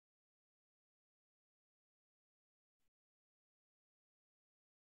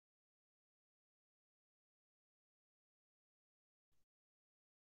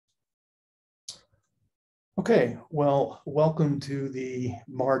Okay, well, welcome to the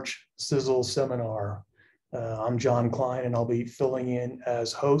March CISL seminar. I'm John Klein, and I'll be filling in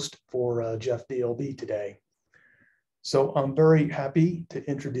as host for Jeff DLB today. So I'm very happy to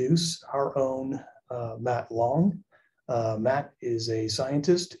introduce our own Matt Long. Matt is a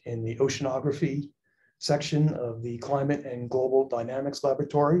scientist in the oceanography section of the Climate and Global Dynamics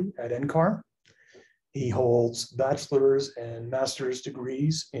Laboratory at NCAR. He holds bachelor's and master's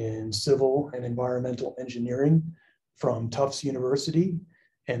degrees in civil and environmental engineering from Tufts University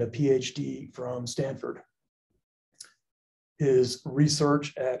and a PhD from Stanford. His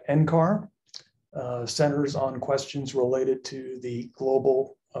research at NCAR centers on questions related to the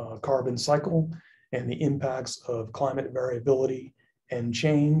global carbon cycle and the impacts of climate variability and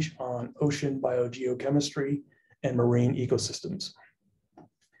change on ocean biogeochemistry and marine ecosystems.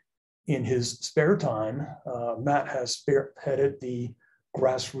 In his spare time, Matt has spearheaded the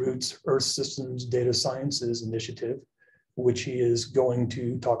Grassroots Earth Systems Data Sciences Initiative, which he is going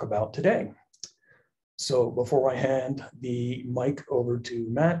to talk about today. So before I hand the mic over to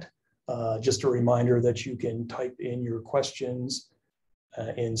Matt, just a reminder that you can type in your questions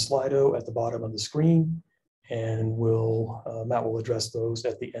in Slido at the bottom of the screen, and Matt will address those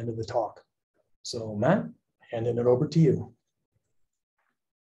at the end of the talk. So Matt, handing it over to you.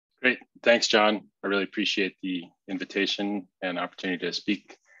 Great, thanks, John. I really appreciate the invitation and opportunity to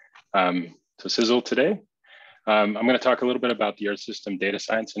speak to CISL today. I'm going to talk a little bit about the Earth System Data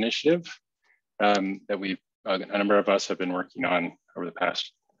Science Initiative that a number of us have been working on over the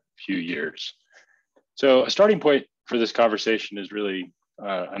past few years. So a starting point for this conversation is really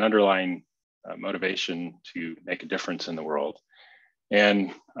an underlying motivation to make a difference in the world.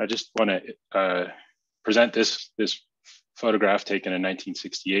 And I just want to present this photograph taken in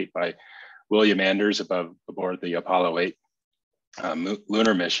 1968 by William Anders aboard the Apollo 8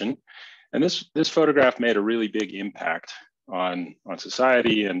 lunar mission. And this photograph made a really big impact on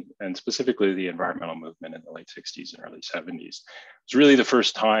society and specifically the environmental movement in the late 60s and early 70s. It's really the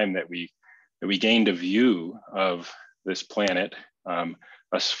first time that we gained a view of this planet,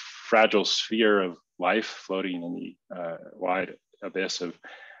 a fragile sphere of life floating in the wide abyss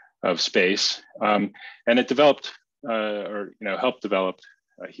of space. And it developed helped develop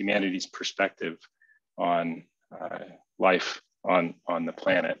humanity's perspective on life on the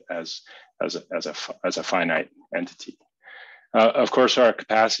planet as a finite entity. Of course, our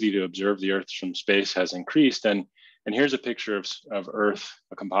capacity to observe the Earth from space has increased, and here's a picture of Earth,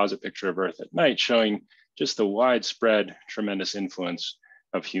 a composite picture of Earth at night, showing just the widespread, tremendous influence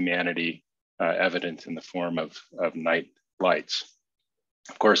of humanity, evident in the form of night lights.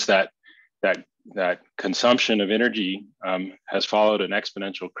 Of course, that consumption of energy has followed an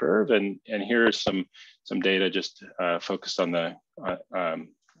exponential curve, and here is some data just focused on the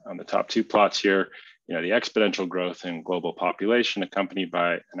top two plots here. The exponential growth in global population accompanied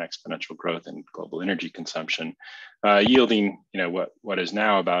by an exponential growth in global energy consumption, yielding what is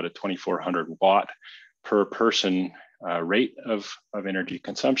now about a 2,400 watt per person rate of energy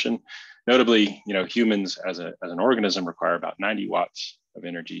consumption. Notably, humans as an organism require about 90 watts of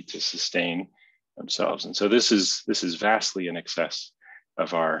energy to sustain themselves. And so this is vastly in excess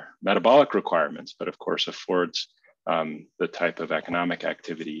of our metabolic requirements, but of course affords the type of economic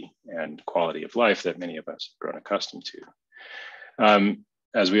activity and quality of life that many of us have grown accustomed to.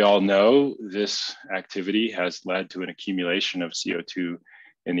 As we all know, this activity has led to an accumulation of CO2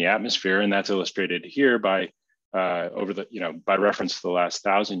 in the atmosphere, and that's illustrated here by by reference to the last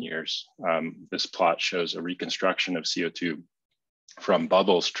 1,000 years. This plot shows a reconstruction of CO2 from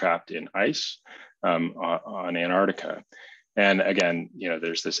bubbles trapped in ice on Antarctica. And again,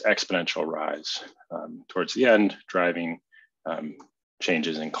 there's this exponential rise towards the end, driving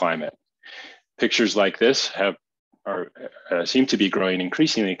changes in climate. Pictures like this seem to be growing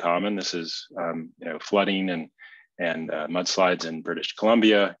increasingly common. This is flooding and mudslides in British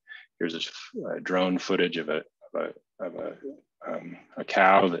Columbia. Here's a drone footage of a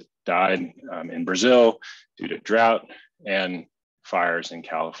cow that died in Brazil due to drought and fires in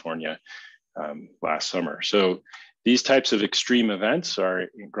California last summer. So these types of extreme events are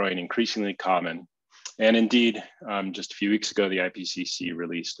growing increasingly common. And indeed, just a few weeks ago, the IPCC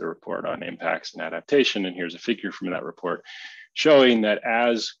released a report on impacts and adaptation. And here's a figure from that report showing that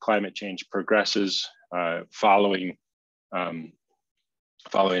as climate change progresses, following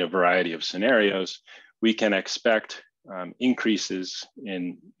a variety of scenarios, we can expect increases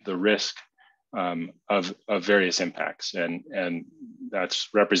in the risk of various impacts. And that's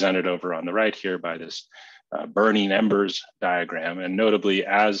represented over on the right here by this burning embers diagram. And notably,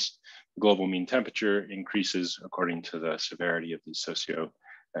 as global mean temperature increases according to the severity of these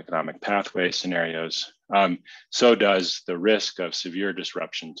socioeconomic pathway scenarios, so does the risk of severe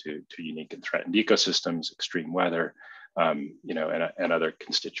disruption to unique and threatened ecosystems, extreme weather, and other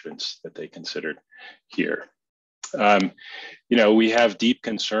constituents that they considered here. We have deep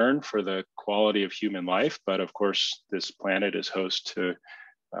concern for the quality of human life, but of course, this planet is host to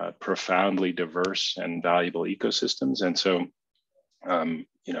profoundly diverse and valuable ecosystems. And so, the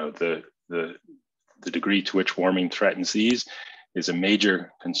degree to which warming threatens these is a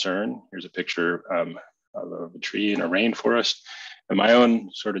major concern. Here's a picture of a tree in a rainforest. And my own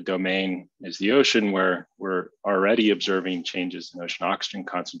sort of domain is the ocean, where we're already observing changes in ocean oxygen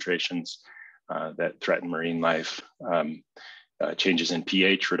concentrations that threaten marine life, changes in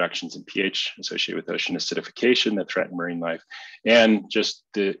pH, reductions in pH associated with ocean acidification that threaten marine life, and just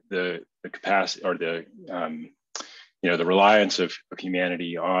the capacity or the reliance of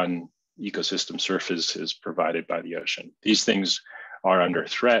humanity on ecosystem services provided by the ocean. These things are under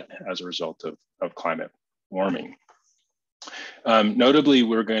threat as a result of climate warming. Notably,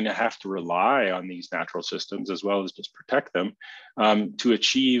 we're going to have to rely on these natural systems as well as just protect them to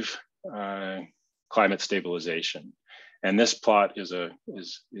achieve climate stabilization. And this plot it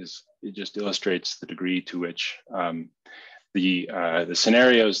just illustrates the degree to which the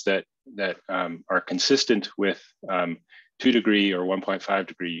scenarios that are consistent with 2 degree or 1.5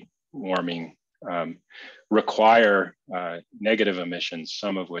 degree warming require negative emissions,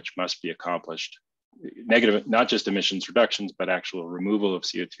 some of which must be accomplished. Negative, not just emissions reductions, but actual removal of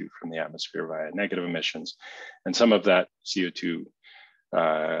CO2 from the atmosphere via negative emissions. And some of that CO2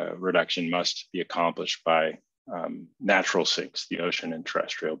 reduction must be accomplished by natural sinks, the ocean and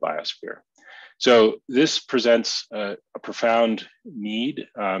terrestrial biosphere. So this presents a profound need.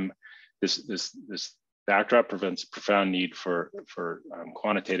 This backdrop presents a profound need for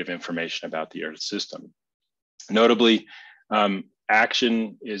quantitative information about the Earth system. Notably,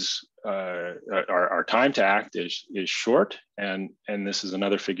 action is our time to act is short, and this is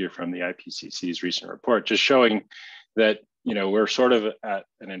another figure from the IPCC's recent report, just showing that we're sort of at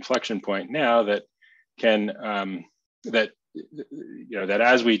an inflection point now that can that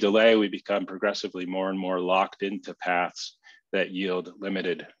as we delay, we become progressively more and more locked into paths that yield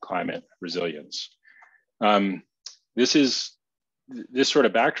limited climate resilience. This sort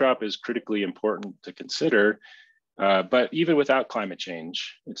of backdrop is critically important to consider. But even without climate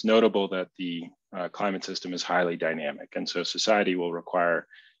change, it's notable that the climate system is highly dynamic. And so society will require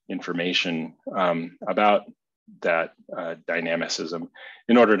information about that dynamicism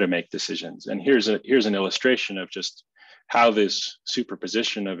in order to make decisions. And here's an illustration of just how this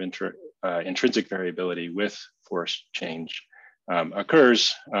superposition of intrinsic variability with forced change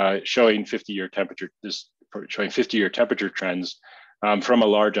occurs, showing 50-year temperature trends from a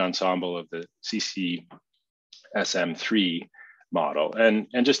large ensemble of the CISL model. And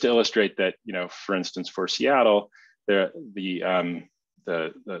just to illustrate that, for instance, for Seattle, the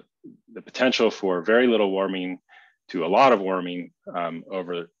potential for very little warming to a lot of warming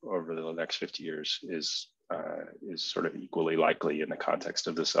over the next 50 years is sort of equally likely in the context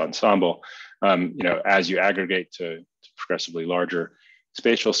of this ensemble. As you aggregate to progressively larger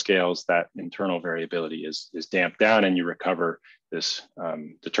spatial scales, that internal variability is damped down, and you recover this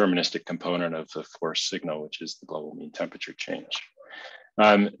deterministic component of the force signal, which is the global mean temperature change.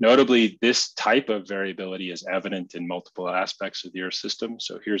 Notably, this type of variability is evident in multiple aspects of the Earth system.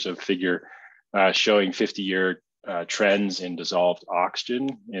 So here's a figure showing 50-year trends in dissolved oxygen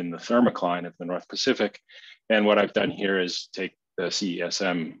in the thermocline of the North Pacific. And what I've done here is take the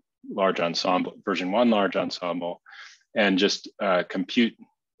CESM large ensemble, version 1 large ensemble, and just compute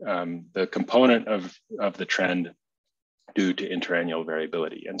the component of the trend due to interannual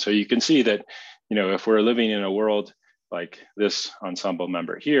variability. And so you can see that, if we're living in a world like this ensemble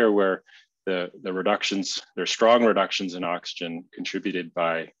member here, where the reductions, there's strong reductions in oxygen contributed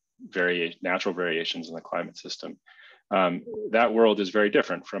by natural variations in the climate system, that world is very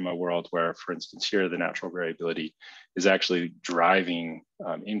different from a world where, for instance, here, the natural variability is actually driving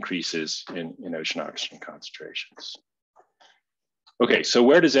increases in ocean oxygen concentrations. Okay, so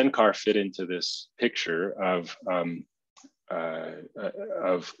where does NCAR fit into this picture of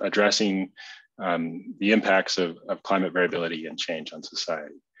addressing the impacts of climate variability and change on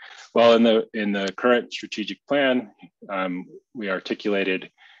society? Well, in the current strategic plan, we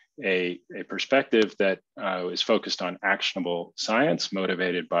articulated a perspective that is focused on actionable science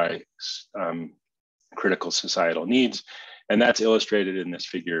motivated by critical societal needs, and that's illustrated in this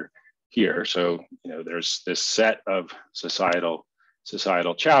figure here. So, there's this set of societal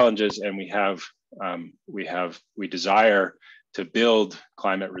challenges, and we desire to build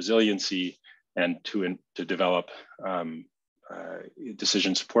climate resiliency and to develop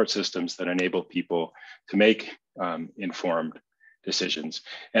decision support systems that enable people to make informed decisions.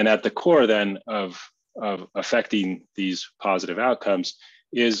 And at the core then of affecting these positive outcomes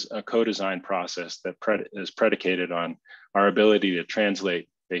is a co-design process that is predicated on our ability to translate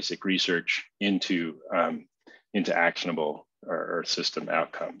basic research into actionable or system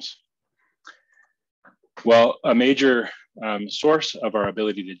outcomes. Well, a major source of our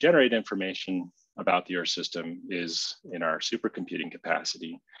ability to generate information about the Earth system is in our supercomputing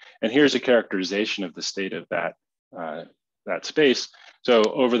capacity. And here's a characterization of the state of that space. So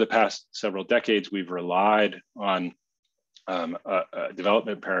over the past several decades, we've relied on a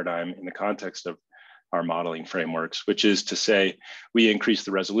development paradigm in the context of our modeling frameworks, which is to say, we increase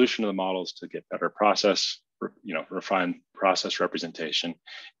the resolution of the models to get better refined process representation,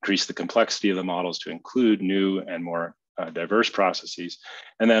 increase the complexity of the models to include new and more diverse processes,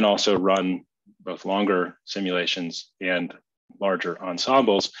 and then also run both longer simulations and larger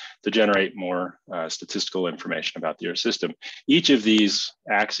ensembles to generate more statistical information about the Earth system. Each of these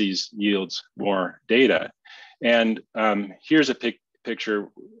axes yields more data. And here's a picture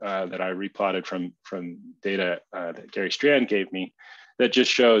that I replotted from data that Gary Strand gave me that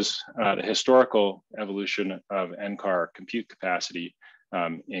just shows the historical evolution of NCAR compute capacity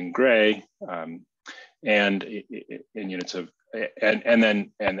in gray and in units of, and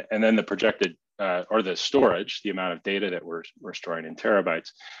then the projected or the storage, the amount of data that we're storing in terabytes,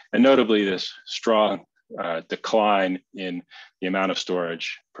 and notably this strong decline in the amount of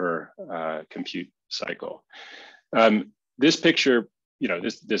storage per compute cycle. This picture,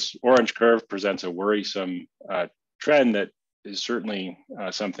 this orange curve presents a worrisome trend that is certainly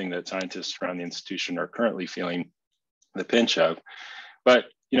something that scientists around the institution are currently feeling the pinch of. But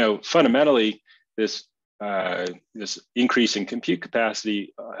fundamentally, this increase in compute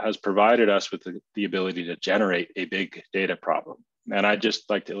capacity has provided us with the ability to generate a big data problem. And I'd just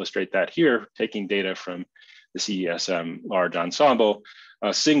like to illustrate that here, taking data from the CESM large ensemble.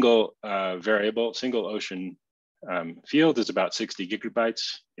 A single variable, single ocean field is about 60 gigabytes.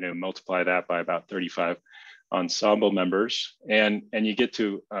 Multiply that by about 35 ensemble members, and you get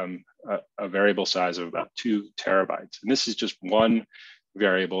to a variable size of about 2 terabytes. And this is just one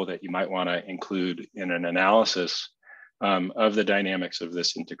variable that you might want to include in an analysis of the dynamics of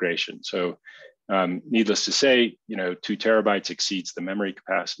this integration. So needless to say, 2 terabytes exceeds the memory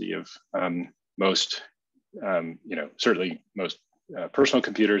capacity of most, certainly most personal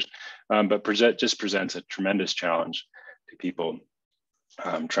computers, but just presents a tremendous challenge to people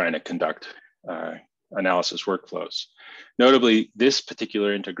trying to conduct analysis workflows. Notably, this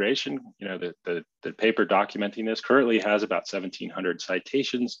particular integration, the paper documenting this currently has about 1,700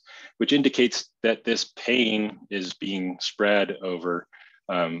 citations, which indicates that this pain is being spread over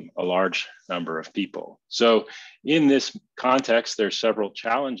a large number of people. So in this context, there's several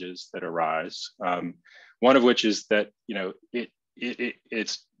challenges that arise. One of which is that,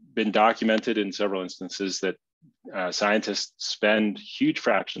 it's been documented in several instances that scientists spend huge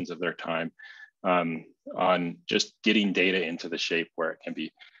fractions of their time on just getting data into the shape where it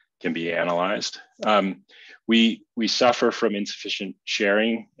can be analyzed. We suffer from insufficient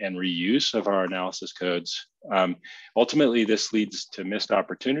sharing and reuse of our analysis codes. Ultimately, this leads to missed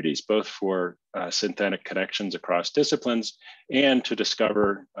opportunities, both for synthetic connections across disciplines and to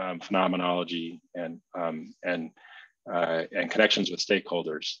discover phenomenology and connections with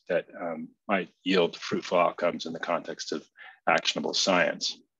stakeholders that might yield fruitful outcomes in the context of actionable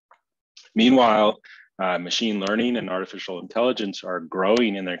science. Meanwhile, machine learning and artificial intelligence are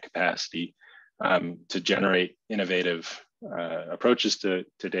growing in their capacity to generate innovative approaches to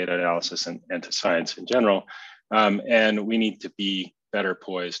data analysis and to science in general. And we need to be better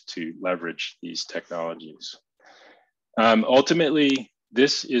poised to leverage these technologies. Ultimately,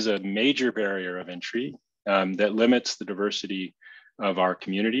 this is a major barrier of entry that limits the diversity of our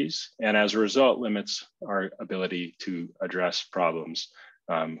communities, and as a result, limits our ability to address problems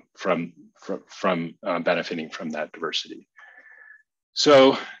from benefiting from that diversity.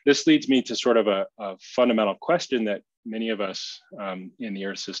 So this leads me to sort of a fundamental question that many of us in the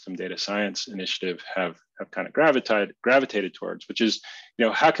Earth System Data Science Initiative have kind of gravitated towards, which is,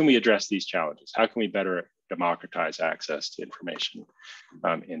 how can we address these challenges? How can we better democratize access to information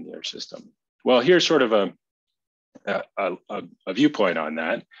in the Earth system? Well, here's sort of a viewpoint on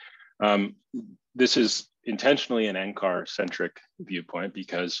that. This is intentionally an NCAR-centric viewpoint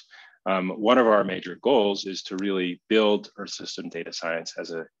because one of our major goals is to really build Earth system data science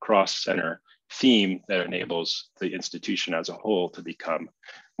as a cross-center theme that enables the institution as a whole to become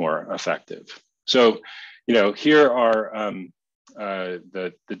more effective. So, here are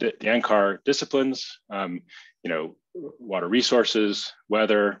the NCAR disciplines. water resources,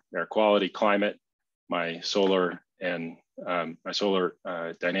 weather, air quality, climate. My solar and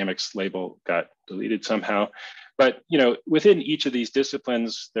dynamics label got deleted somehow. But within each of these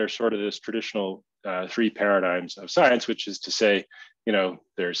disciplines, there's sort of this traditional three paradigms of science, which is to say,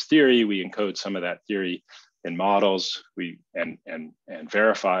 there's theory, we encode some of that theory in models, and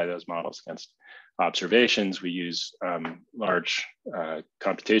verify those models against observations. We use large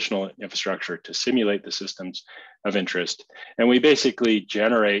computational infrastructure to simulate the systems of interest. And we basically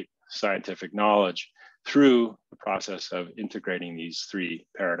generate scientific knowledge through the process of integrating these three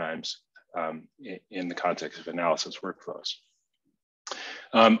paradigms in the context of analysis workflows.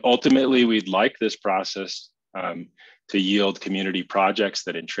 Ultimately, we'd like this process to yield community projects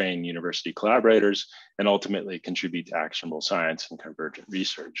that entrain university collaborators and ultimately contribute to actionable science and convergent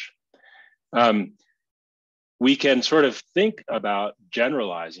research. We can sort of think about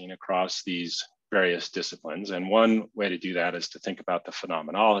generalizing across these various disciplines. And one way to do that is to think about the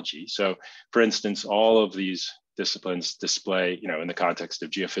phenomenology. So for instance, all of these disciplines display, in the context of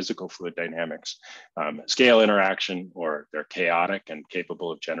geophysical fluid dynamics, scale interaction, or they're chaotic and capable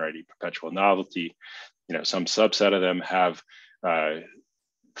of generating perpetual novelty. Some subset of them have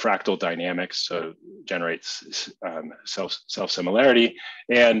fractal dynamics, so generates self-similarity,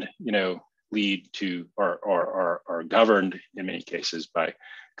 and lead to or are governed in many cases by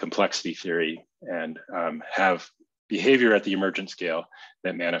complexity theory, and have behavior at the emergent scale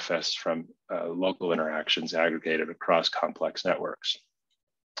that manifests from local interactions aggregated across complex networks.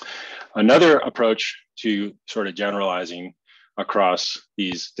 Another approach to sort of generalizing across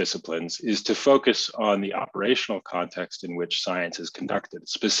these disciplines is to focus on the operational context in which science is conducted,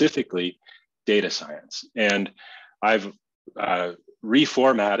 specifically data science. And I've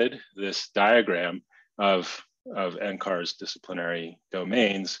reformatted this diagram of NCAR's disciplinary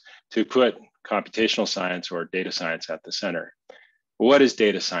domains to put computational science or data science at the center. What is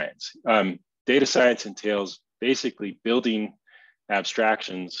data science? Data science entails basically building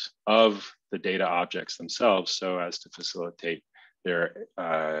abstractions of the data objects themselves so as to facilitate their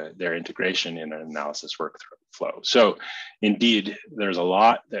integration in an analysis workflow. So indeed, there's a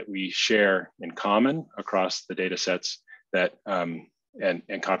lot that we share in common across the data sets that and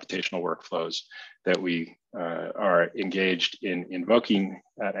computational workflows that we are engaged in invoking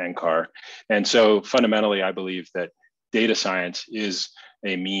at NCAR. And so fundamentally, I believe that data science is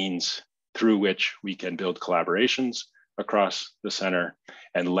a means through which we can build collaborations across the center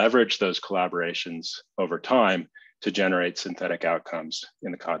and leverage those collaborations over time to generate synthetic outcomes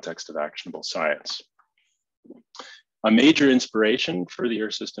in the context of actionable science. A major inspiration for the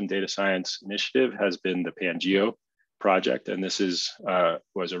Earth System Data Science Initiative has been the PanGeo project, and this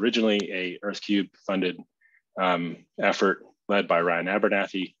was originally a EarthCube funded effort led by Ryan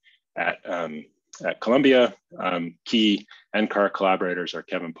Abernathy at Columbia. Key NCAR collaborators are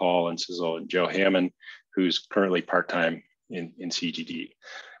Kevin Paul and CISL and Joe Hammond, who's currently part-time in CGD.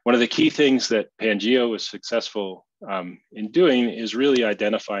 One of the key things that PanGeo was successful in doing is really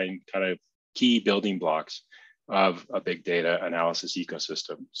identifying kind of key building blocks of a big data analysis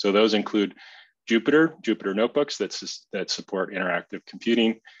ecosystem. So those include Jupyter notebooks that support interactive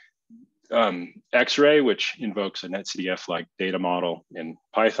computing, X-Ray, which invokes a NetCDF-like data model in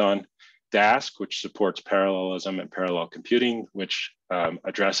Python, Dask, which supports parallelism and parallel computing, which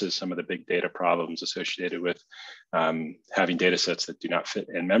addresses some of the big data problems associated with having data sets that do not fit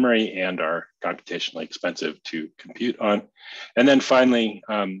in memory and are computationally expensive to compute on. And then finally,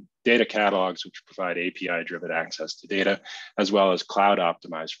 data catalogs, which provide API-driven access to data, as well as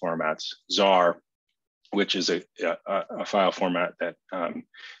cloud-optimized formats, ZAR, which is a file format that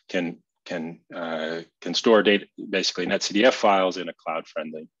can store data, basically NetCDF files in a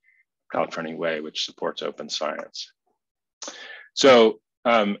cloud-friendly way, which supports open science. So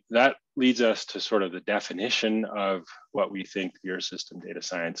that leads us to sort of the definition of what we think the Earth System Data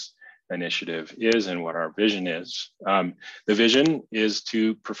Science Initiative is and what our vision is. The vision is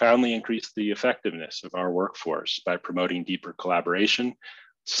to profoundly increase the effectiveness of our workforce by promoting deeper collaboration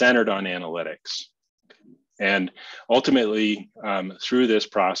centered on analytics. And ultimately, through this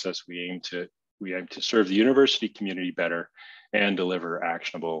process, we aim to serve the university community better and deliver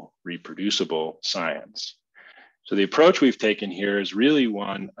actionable, reproducible science. So the approach we've taken here is really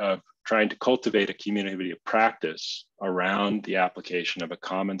one of trying to cultivate a community of practice around the application of a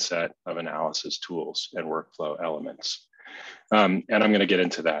common set of analysis tools and workflow elements. And I'm going to get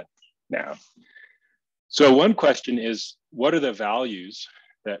into that now. So one question is, what are the values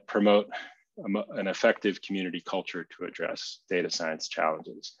that promote an effective community culture to address data science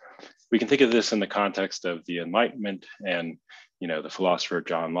challenges? We can think of this in the context of the Enlightenment and the philosopher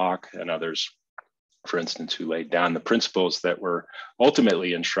John Locke and others for instance, who laid down the principles that were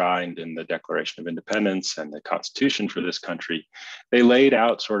ultimately enshrined in the Declaration of Independence and the Constitution for this country. They laid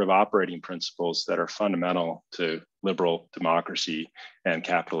out sort of operating principles that are fundamental to liberal democracy and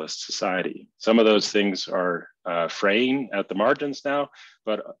capitalist society. Some of those things are fraying at the margins now,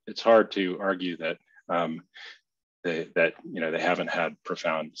 but it's hard to argue that they haven't had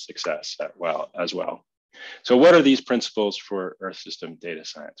profound success as well. So what are these principles for Earth system data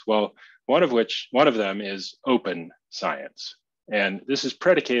science? Well, one of them is open science. And this is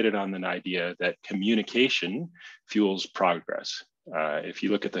predicated on an idea that communication fuels progress. If you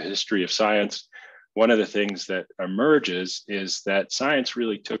look at the history of science, one of the things that emerges is that science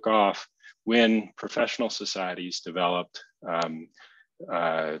really took off when professional societies developed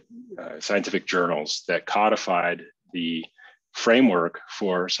scientific journals that codified the framework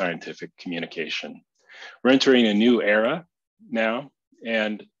for scientific communication. We're entering a new era now,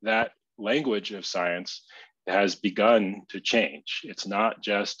 and that language of science has begun to change. It's not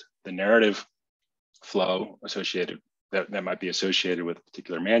just the narrative flow associated that might be associated with a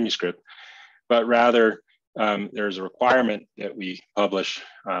particular manuscript, but rather there's a requirement that we publish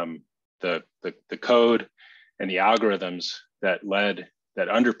the code and the algorithms that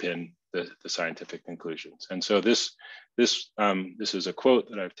underpin the scientific conclusions. And so this is a quote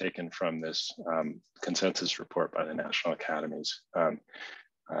that I've taken from this consensus report by the National Academies,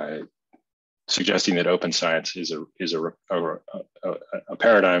 suggesting that open science is a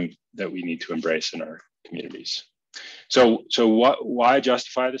paradigm that we need to embrace in our communities. So why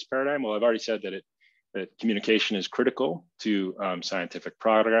justify this paradigm? Well, I've already said that communication is critical to scientific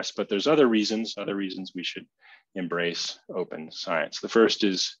progress, but there's other reasons we should embrace open science. The first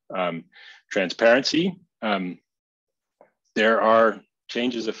is transparency. There are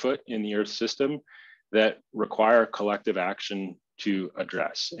changes afoot in the Earth system that require collective action to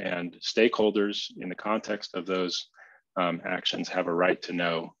address, and stakeholders in the context of those actions have a right to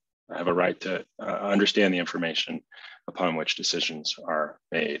know, have a right to understand the information upon which decisions are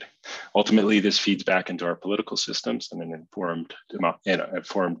made. Ultimately, this feeds back into our political systems, and an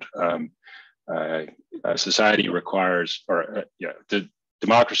informed society requires,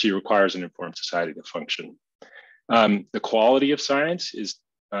 democracy requires an informed society to function. The quality of science is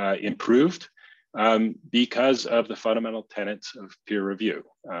improved because of the fundamental tenets of peer review.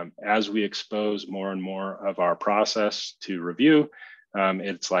 As we expose more and more of our process to review,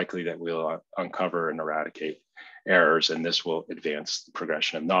 it's likely that we'll uncover and eradicate errors, and this will advance the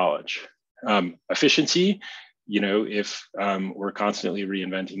progression of knowledge. Efficiency, if we're constantly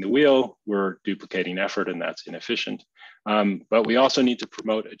reinventing the wheel, we're duplicating effort, and that's inefficient. But we also need to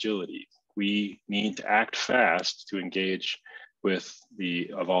promote agility. We need to act fast to engage with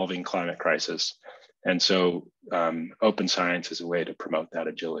the evolving climate crisis. And so open science is a way to promote that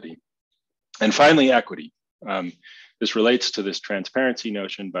agility. And finally, equity. This relates to this transparency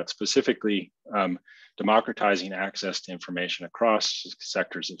notion, but specifically democratizing access to information across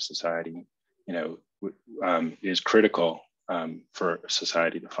sectors of society, is critical for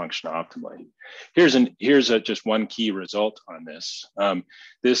society to function optimally. Here's just one key result on this.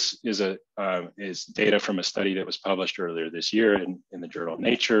 This is data from a study that was published earlier this year in the journal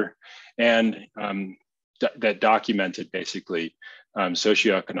Nature, and that documented basically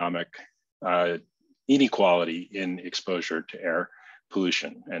socioeconomic inequality in exposure to air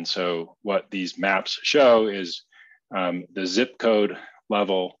pollution. And so what these maps show is the zip code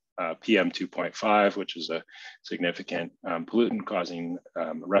level PM 2.5, which is a significant pollutant causing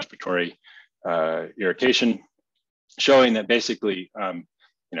respiratory irritation, showing that basically,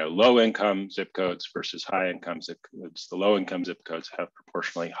 low-income zip codes versus high-income zip codes. The low-income zip codes have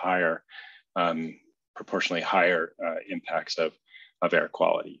proportionally higher impacts of air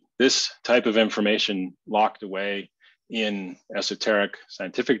quality. This type of information locked away in esoteric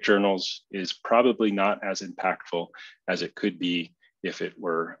scientific journals is probably not as impactful as it could be if it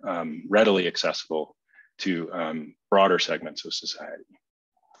were readily accessible to broader segments of society.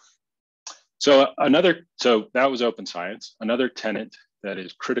 So that was open science. Another tenet that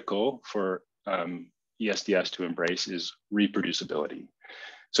is critical for ESDS to embrace is reproducibility.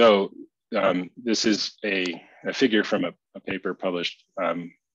 So this is a figure from a paper published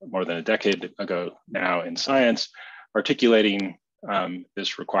more than a decade ago now in Science, articulating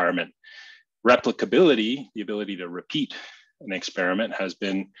this requirement. Replicability, the ability to repeat an experiment, has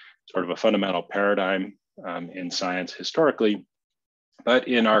been sort of a fundamental paradigm in science historically, but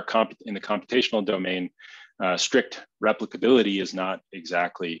in the computational domain, strict replicability is not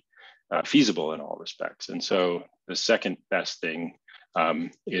exactly feasible in all respects. And so the second best thing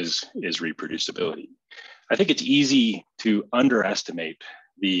is reproducibility. I think it's easy to underestimate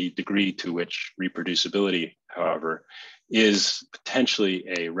the degree to which reproducibility, however, is potentially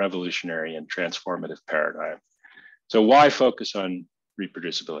a revolutionary and transformative paradigm. So why focus on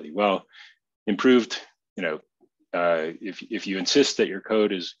reproducibility? Well, improved, if you insist that your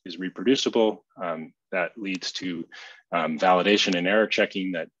code is reproducible, that leads to validation and error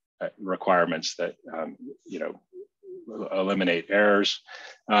checking that requirements that eliminate errors.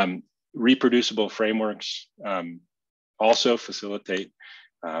 Reproducible frameworks also facilitate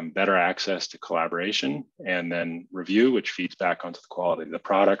better access to collaboration and then review, which feeds back onto the quality of the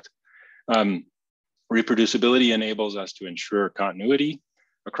product. Reproducibility enables us to ensure continuity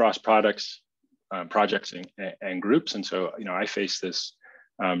across projects and groups. And so, I face this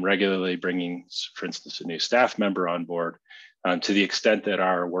regularly, bringing, for instance, a new staff member on board. To the extent that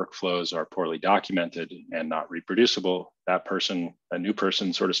our workflows are poorly documented and not reproducible, that person, a new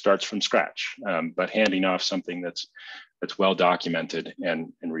person, sort of starts from scratch. But handing off something that's well documented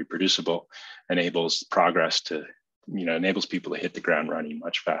and reproducible enables progress to, enables people to hit the ground running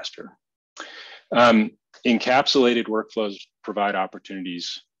much faster. Encapsulated workflows provide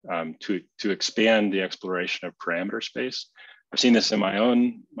opportunities to expand the exploration of parameter space. I've seen this in my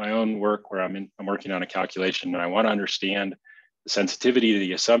own work where I'm working on a calculation and I want to understand the sensitivity to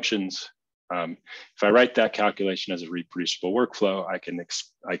the assumptions. If I write that calculation as a reproducible workflow, I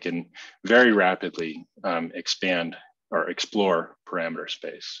can very rapidly expand or explore parameter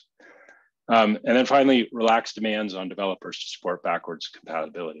space. And then finally, relaxed demands on developers to support backwards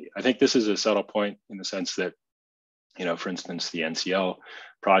compatibility. I think this is a subtle point in the sense that, for instance, the NCL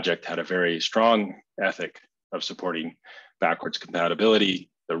project had a very strong ethic of supporting backwards compatibility.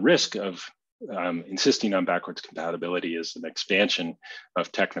 The risk of insisting on backwards compatibility is an expansion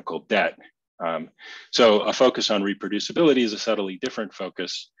of technical debt. So a focus on reproducibility is a subtly different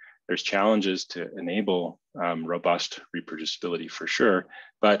focus. There's challenges to enable robust reproducibility for sure,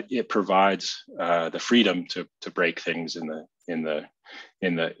 but it provides the freedom to break things in a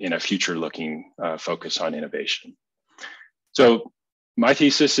future-looking focus on innovation. So my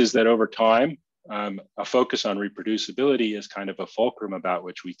thesis is that over time, a focus on reproducibility is kind of a fulcrum about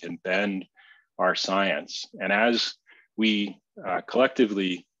which we can bend our science. And as we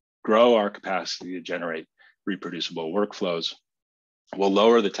collectively grow our capacity to generate reproducible workflows, we'll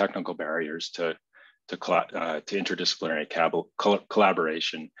lower the technical barriers to interdisciplinary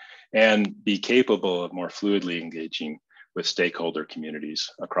collaboration and be capable of more fluidly engaging with stakeholder communities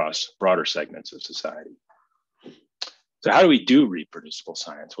across broader segments of society. So how do we do reproducible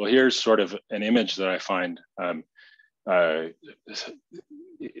science? Well, here's sort of an image that I find that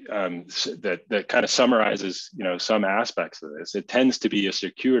kind of summarizes, some aspects of this. It tends to be a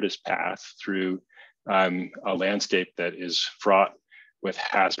circuitous path through a landscape that is fraught with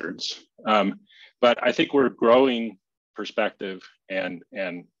hazards. But I think we're growing perspective and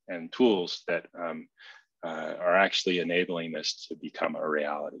tools that are actually enabling this to become a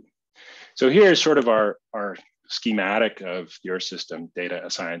reality. So here's sort of our schematic of your system data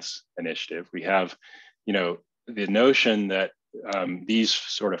science initiative. We have, the notion that these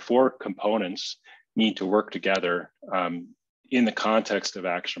sort of 4 components need to work together in the context of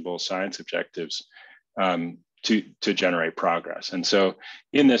actionable science objectives to generate progress. And so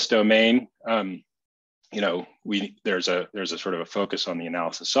in this domain, there's a sort of a focus on the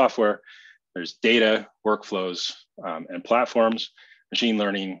analysis software. There's data, workflows, and platforms, machine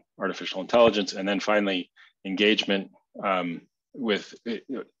learning, artificial intelligence, and then finally engagement with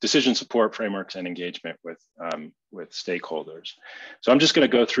decision support frameworks and engagement with stakeholders. So I'm just going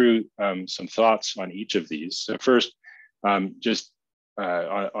to go through some thoughts on each of these. So first, just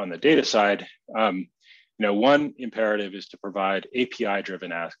on the data side, one imperative is to provide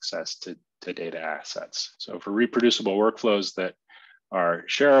API-driven access to data assets. So for reproducible workflows that are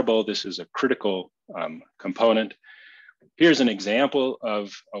shareable, this is a critical component. Here's an example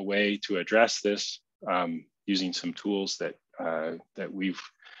of a way to address this using some tools that we've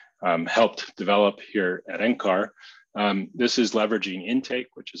helped develop here at NCAR. This is leveraging Intake,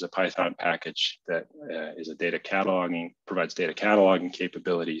 which is a Python package that is a provides data cataloging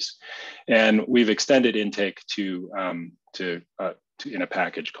capabilities. And we've extended Intake to in a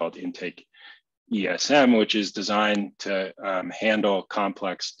package called Intake ESM, which is designed to handle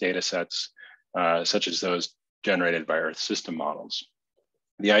complex data sets, such as those generated by Earth system models.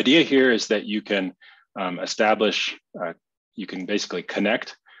 The idea here is that you can you can basically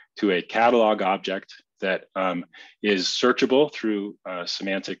connect to a catalog object that is searchable through a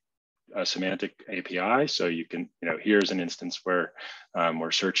semantic API. So you can, here's an instance where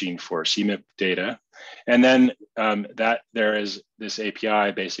we're searching for CMIP data. And then this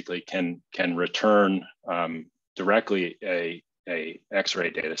API basically can return directly a X-ray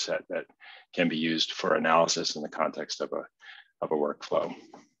data set that can be used for analysis in the context of a workflow.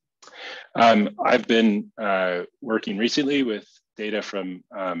 I've been working recently with data from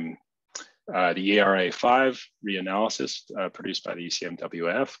the ERA5 reanalysis produced by the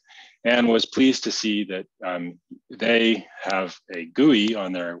ECMWF, and was pleased to see that they have a GUI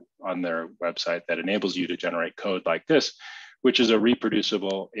on their website that enables you to generate code like this, which is a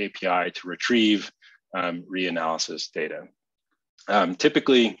reproducible API to retrieve reanalysis data.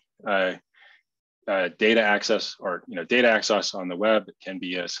 Typically, data access on the web can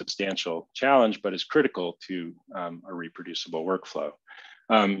be a substantial challenge, but is critical to a reproducible workflow.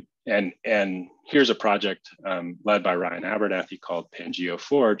 And here's a project led by Ryan Abernathy called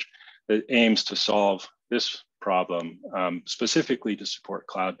PangeoForge that aims to solve this problem specifically to support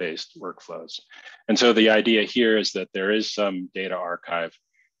cloud-based workflows. And so the idea here is that there is some data archive,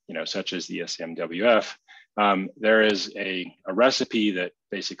 such as the ECMWF. There is a recipe that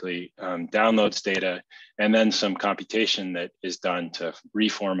basically downloads data, and then some computation that is done to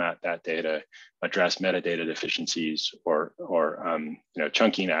reformat that data, address metadata deficiencies or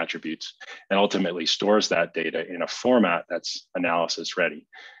chunking attributes, and ultimately stores that data in a format that's analysis ready.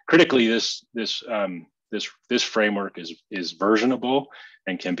 Critically, this framework is versionable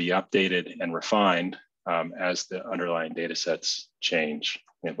and can be updated and refined as the underlying data sets change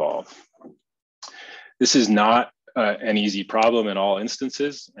and evolve. This is not an easy problem in all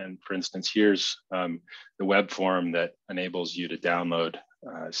instances. And for instance, here's the web form that enables you to download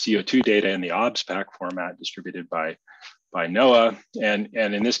CO2 data in the OBSPAC format distributed by NOAA. And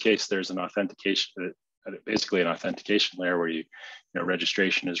in this case, there's an authentication, basically an authentication layer where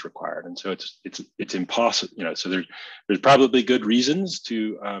registration is required. And so it's impossible, so there's probably good reasons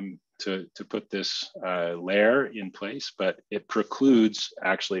to put this layer in place, but it precludes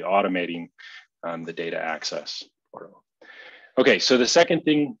actually automating the data access portal. Okay, so the second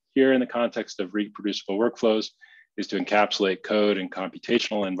thing here in the context of reproducible workflows is to encapsulate code in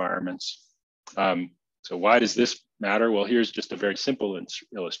computational environments. So why does this matter? Well, here's just a very simple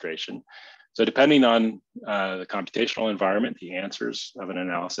illustration. So depending on the computational environment, the answers of an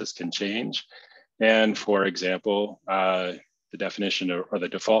analysis can change. And for example, the definition or the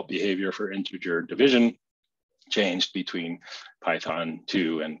default behavior for integer division changed between Python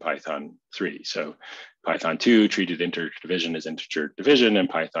 2 and Python 3. So Python 2 treated integer division as integer division, and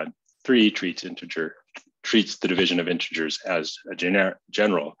Python 3 treats the division of integers as a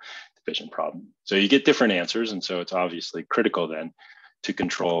general division problem. So you get different answers, and so it's obviously critical then to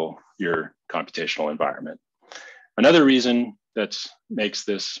control your computational environment. Another reason that makes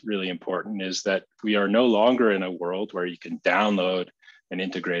this really important is that we are no longer in a world where you can download an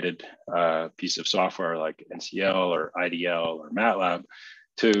integrated piece of software like NCL or IDL or MATLAB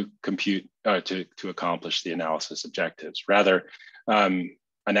to compute, to accomplish the analysis objectives. Rather,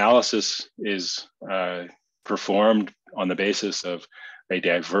 analysis is performed on the basis of a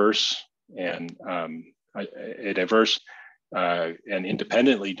diverse and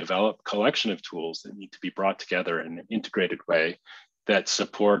independently developed collection of tools that need to be brought together in an integrated way that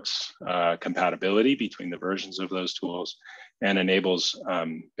supports compatibility between the versions of those tools and enables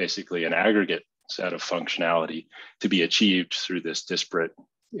basically an aggregate set of functionality to be achieved through this disparate,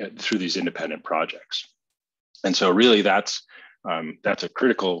 through these independent projects. And so really that's a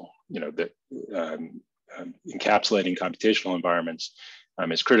critical, that encapsulating computational environments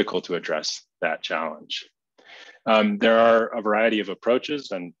is critical to address that challenge. There are a variety of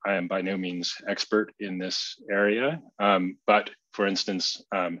approaches, and I am by no means expert in this area. But for instance,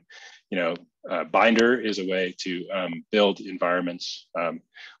 Binder is a way to build environments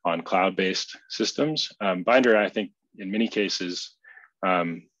on cloud-based systems. Binder, I think, in many cases,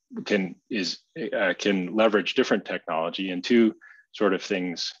 can leverage different technology, and two sort of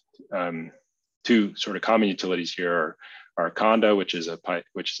common utilities here are Conda, which is a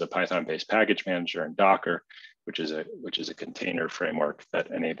Python-based package manager, and Docker, which is a container framework that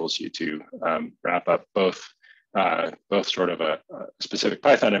enables you to wrap up both sort of a specific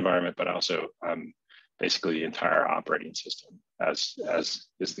Python environment, but also basically the entire operating system, as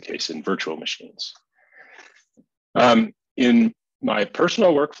is the case in virtual machines. In my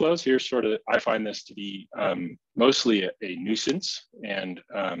personal workflows here, I find this to be mostly a nuisance and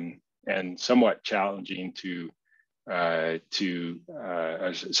somewhat challenging a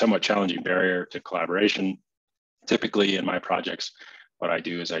somewhat challenging barrier to collaboration. Typically in my projects, what I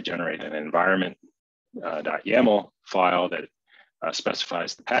do is I generate an environment .yaml file that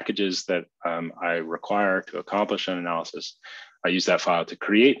specifies the packages that I require to accomplish an analysis. I use that file to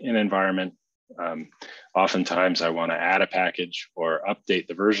create an environment. Oftentimes I want to add a package or update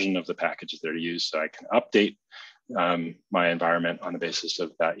the version of the package that are used, so I can update my environment on the basis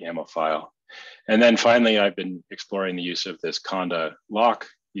of that YAML file. And then finally, I've been exploring the use of this conda lock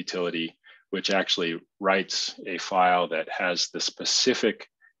utility, which actually writes a file that has the specific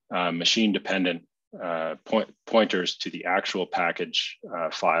machine-dependent pointers to the actual package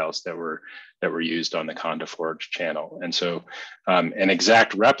files that were used on the Conda Forge channel. And so an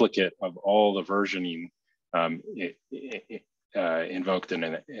exact replicate of all the versioning invoked in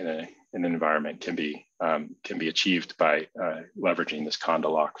an environment can be achieved by leveraging this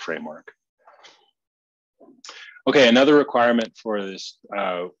Conda lock framework. Okay, another requirement for this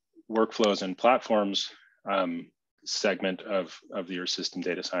workflows and platforms segment of your system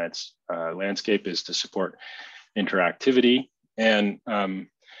data science landscape is to support interactivity. And I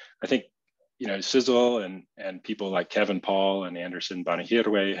think, you know, CISL and people like Kevin Paul and Anderson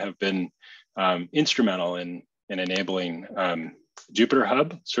Banahirwe have been instrumental in enabling Jupyter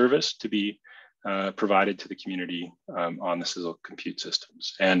Hub service to be provided to the community on the CISL compute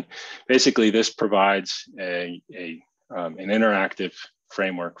systems. And basically this provides an interactive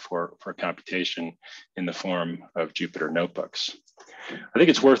framework for computation in the form of Jupyter notebooks. I think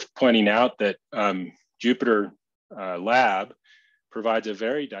it's worth pointing out that Jupyter Lab provides a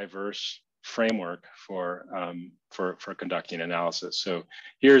very diverse framework for conducting analysis. So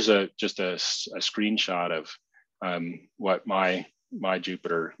here's just a screenshot of what my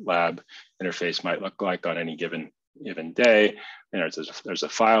Jupyter Lab interface might look like on any given day. You know, there's a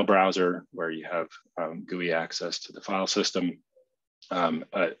file browser where you have GUI access to the file system,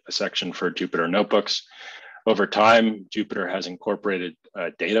 a section for Jupyter notebooks. Over time, Jupyter has incorporated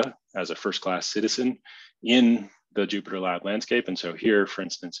data as a first-class citizen in the Jupyter Lab landscape. And so here, for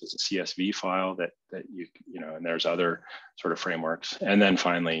instance, is a CSV file that you know, and there's other sort of frameworks. And then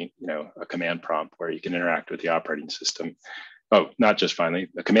finally, you know, a command prompt where you can interact with the operating system. Oh, not just finally,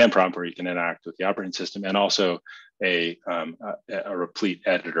 a command prompt where you can interact with the operating system, and also a replete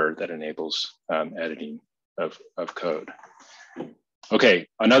editor that enables editing of code. Okay,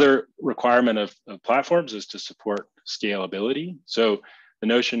 another requirement of platforms is to support scalability. So the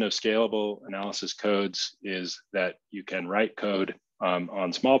notion of scalable analysis codes is that you can write code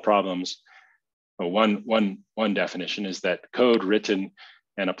on small problems. Well, one definition is that code written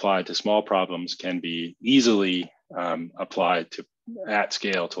and applied to small problems can be easily applied to at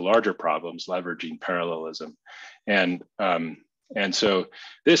scale to larger problems, leveraging parallelism. And so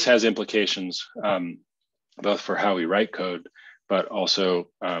this has implications both for how we write code, but also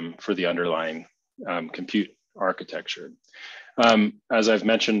for the underlying compute architecture. As I've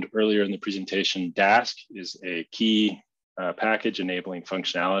mentioned earlier in the presentation, Dask is a key package enabling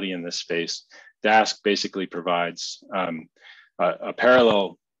functionality in this space. Dask basically provides a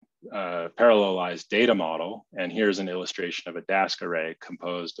parallelized data model. And here's an illustration of a Dask array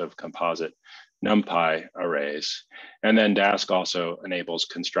composed of composite NumPy arrays. And then Dask also enables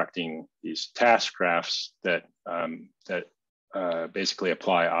constructing these task graphs that basically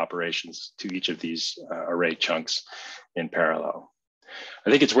apply operations to each of these array chunks in parallel.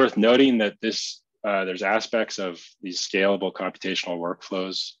 I think it's worth noting that there's aspects of these scalable computational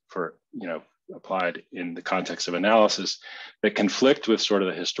workflows for, you know, applied in the context of analysis that conflict with sort of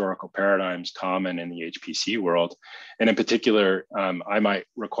the historical paradigms common in the HPC world. And in particular, I might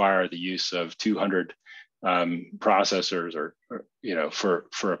require the use of 200 processors or you know, for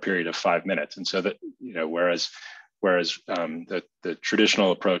a period of 5 minutes. And so that, you know, whereas the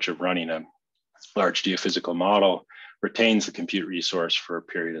traditional approach of running a large geophysical model retains the compute resource for a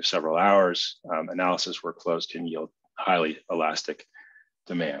period of several hours, analysis workflows can yield highly elastic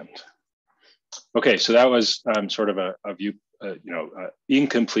demand. Okay, so that was sort of a view, you know,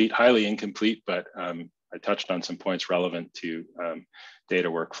 incomplete, highly incomplete, but I touched on some points relevant to data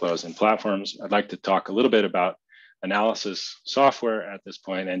workflows and platforms. I'd like to talk a little bit about analysis software at this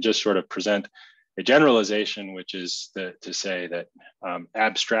point and just sort of present a generalization, which is to say that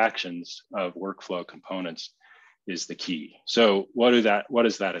abstractions of workflow components is the key. So what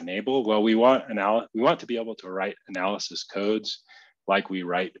does that enable? Well, we want to be able to write analysis codes like we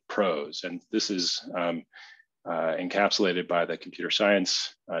write prose. And this is encapsulated by the computer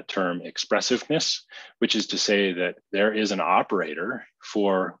science term expressiveness, which is to say that there is an operator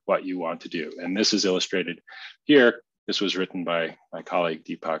for what you want to do. And this is illustrated here. This was written by my colleague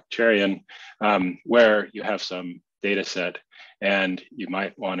Deepak Cherian, where you have some data set and you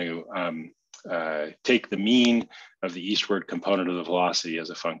might want to take the mean of the eastward component of the velocity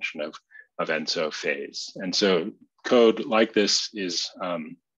as a function of ENSO phase. And so code like this is a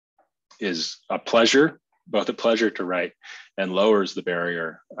pleasure, both a pleasure to write and lowers the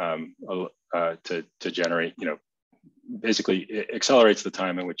barrier to generate, you know, basically it accelerates the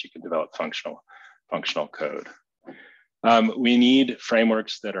time in which you can develop functional code. We need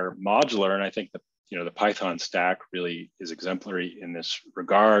frameworks that are modular, and I think the Python stack really is exemplary in this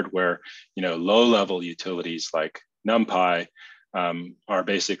regard, where low-level utilities like NumPy are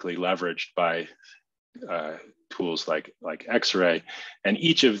basically leveraged by tools like Xarray, and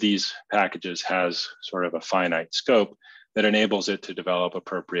each of these packages has sort of a finite scope that enables it to develop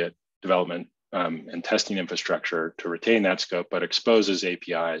appropriate development and testing infrastructure to retain that scope, but exposes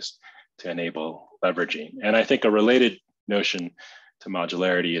APIs to enable leveraging. And I think a related notion to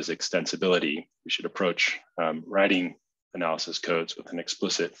modularity is extensibility. We should approach writing analysis codes with an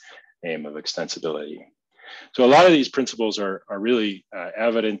explicit aim of extensibility. So a lot of these principles are really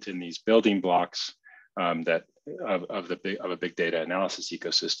evident in these building blocks of a big data analysis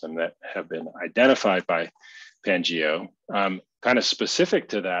ecosystem that have been identified by Pangeo. Kind of specific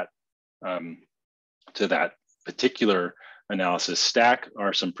to that particular analysis stack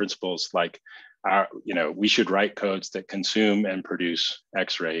are some principles like we should write codes that consume and produce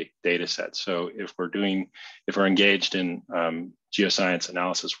X-ray data sets. So if we're engaged in geoscience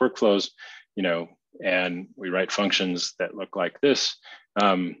analysis workflows, and we write functions that look like this,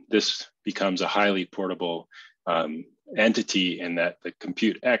 this becomes a highly portable entity in that the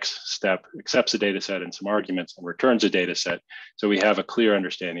compute X step accepts a data set and some arguments and returns a data set. So we have a clear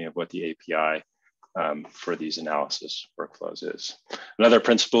understanding of what the API for these analysis workflows is. Another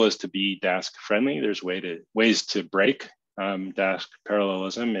principle is to be Dask friendly. There's ways to break Dask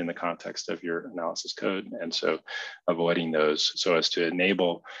parallelism in the context of your analysis code. And so avoiding those so as to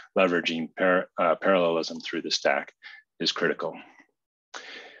enable leveraging parallelism through the stack is critical.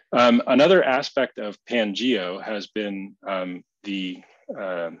 Another aspect of Pangeo has been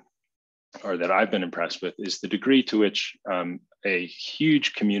or that I've been impressed with, is the degree to which a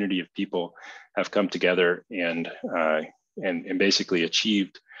huge community of people have come together and basically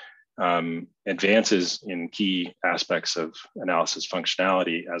achieved advances in key aspects of analysis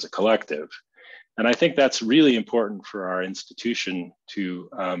functionality as a collective. And I think that's really important for our institution to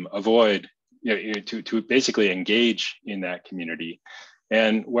avoid, to basically engage in that community.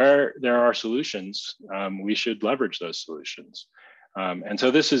 And where there are solutions, we should leverage those solutions. And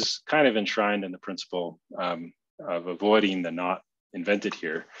so this is kind of enshrined in the principle of avoiding the not invented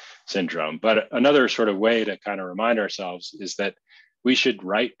here syndrome. But another sort of way to kind of remind ourselves is that we should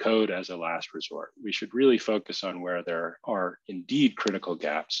write code as a last resort. We should really focus on where there are indeed critical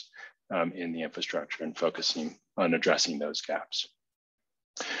gaps in the infrastructure and focusing on addressing those gaps.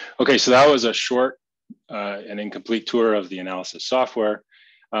 Okay, so that was a short and incomplete tour of the analysis software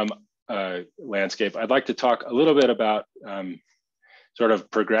landscape. I'd like to talk a little bit about sort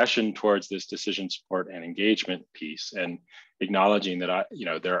of progression towards this decision support and engagement piece, and acknowledging that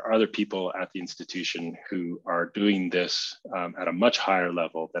there are other people at the institution who are doing this at a much higher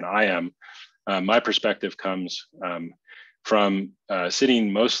level than I am. My perspective comes from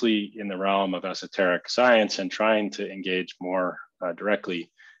sitting mostly in the realm of esoteric science and trying to engage more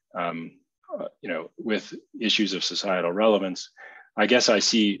directly with issues of societal relevance. I guess I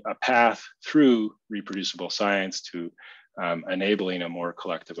see a path through reproducible science to enabling a more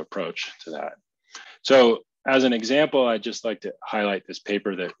collective approach to that. So as an example, I'd just like to highlight this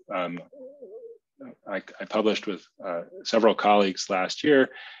paper that I published with several colleagues last year.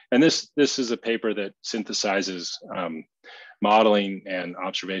 And this is a paper that synthesizes modeling and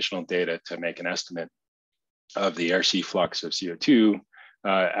observational data to make an estimate of the air-sea flux of CO2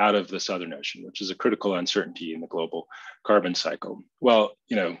 out of the Southern Ocean, which is a critical uncertainty in the global carbon cycle. Well,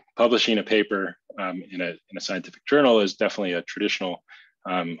 publishing a paper in a scientific journal is definitely a traditional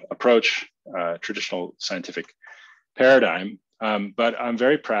approach, traditional scientific paradigm. But I'm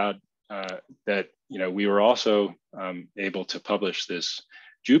very proud that we were also able to publish this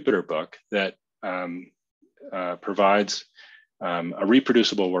Jupyter book that provides a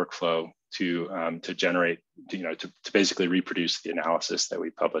reproducible workflow to generate, to basically reproduce the analysis that we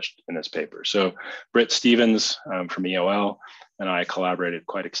published in this paper. So Britt Stevens from EOL and I collaborated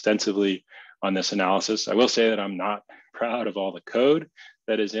quite extensively on this analysis. I will say that I'm not proud of all the code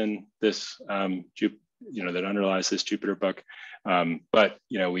that is in this, that underlies this Jupyter book. But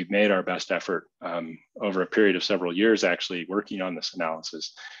we've made our best effort over a period of several years, actually working on this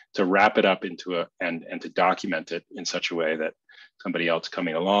analysis to wrap it up into and to document it in such a way that somebody else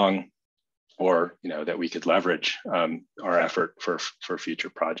coming along, or that we could leverage our effort for future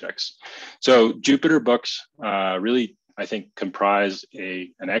projects. So Jupyter books really, I think, comprise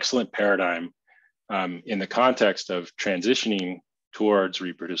an excellent paradigm in the context of transitioning towards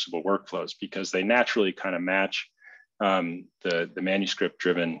reproducible workflows, because they naturally kind of match the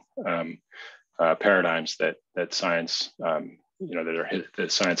manuscript-driven paradigms that science, that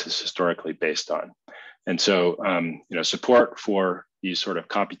science is historically based on. And so, support for these sort of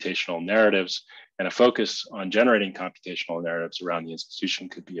computational narratives and a focus on generating computational narratives around the institution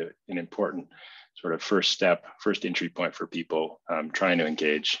could be an important sort of first entry point for people trying to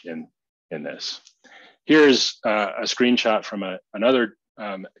engage in this. Here's a screenshot from another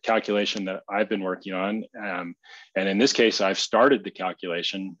calculation that I've been working on. And in this case, I've started the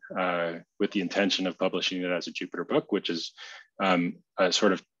calculation with the intention of publishing it as a Jupyter book, which is a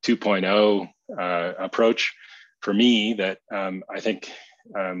sort of 2.0 approach for me that I think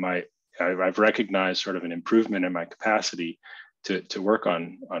I've recognized sort of an improvement in my capacity to work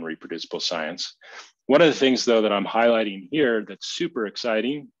on reproducible science. One of the things, though, that I'm highlighting here that's super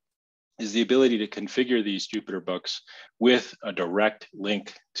exciting is the ability to configure these Jupyter books with a direct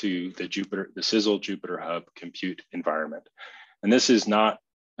link to the CISL Jupyter Hub compute environment. And this is not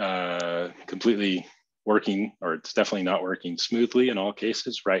completely working, or it's definitely not working smoothly in all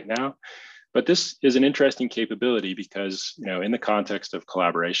cases right now. But this is an interesting capability because, in the context of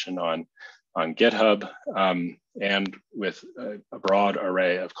collaboration on GitHub and with a broad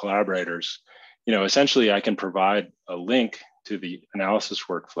array of collaborators, essentially I can provide a link to the analysis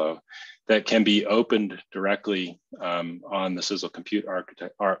workflow that can be opened directly on the CISL compute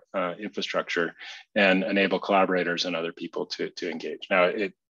infrastructure and enable collaborators and other people to engage. Now,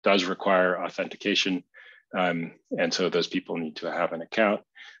 it does require authentication, and so those people need to have an account.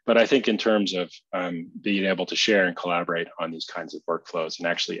 But I think in terms of being able to share and collaborate on these kinds of workflows and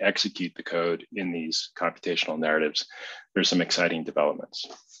actually execute the code in these computational narratives, there's some exciting developments.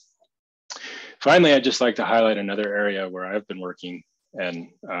 Finally, I'd just like to highlight another area where I've been working, and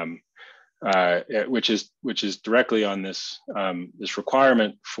which is directly on this this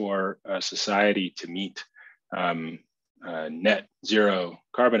requirement for society to meet net zero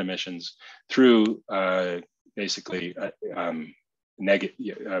carbon emissions through basically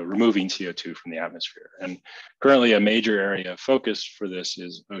removing CO2 from the atmosphere. And currently, a major area of focus for this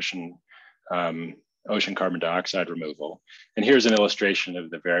is ocean carbon dioxide removal. And here's an illustration of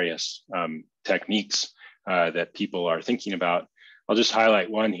the various techniques that people are thinking about. I'll just highlight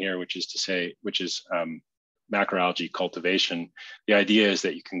one here, which is macroalgae cultivation. The idea is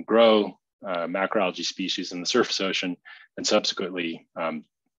that you can grow macroalgae species in the surface ocean and subsequently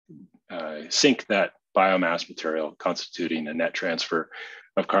sink that biomass material, constituting a net transfer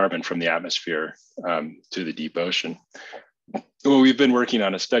of carbon from the atmosphere to the deep ocean. Well, we've been working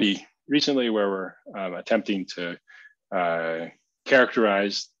on a study recently where we're attempting to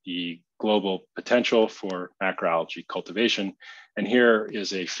characterize the global potential for macroalgae cultivation. And here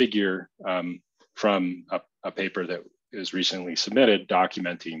is a figure from a paper that is recently submitted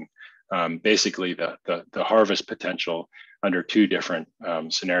documenting basically the harvest potential under two different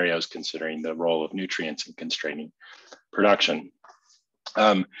scenarios, considering the role of nutrients in constraining production.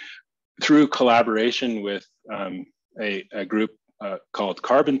 Through collaboration with a group called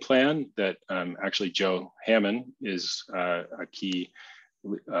Carbon Plan that actually Joe Hammond is a key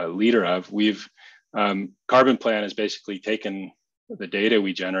leader of, Carbon Plan has basically taken the data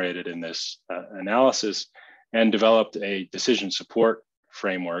we generated in this analysis and developed a decision support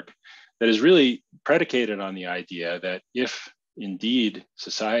framework that is really predicated on the idea that if indeed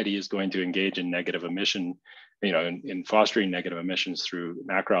society is going to engage in negative emission, in fostering negative emissions through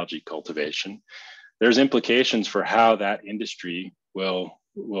macroalgae cultivation, there's implications for how that industry will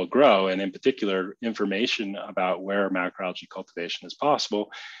grow, and in particular, information about where macroalgae cultivation is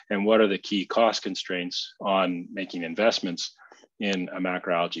possible and what are the key cost constraints on making investments in a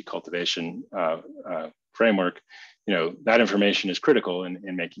macroalgae cultivation framework. That information is critical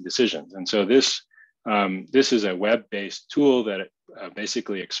in making decisions. And so this is a web-based tool that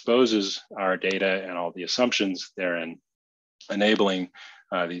basically exposes our data and all the assumptions therein, enabling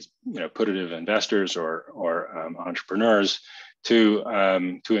these putative investors or entrepreneurs to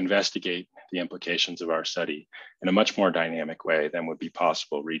investigate the implications of our study in a much more dynamic way than would be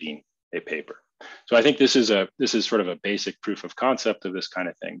possible reading a paper. So I think this is sort of a basic proof of concept of this kind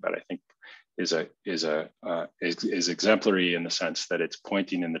of thing, but I think is exemplary in the sense that it's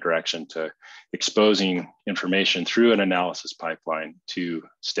pointing in the direction to exposing information through an analysis pipeline to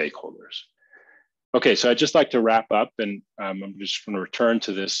stakeholders. Okay, so I'd just like to wrap up, and I'm just going to return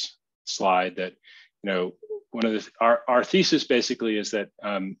to this slide that, one of our thesis basically is that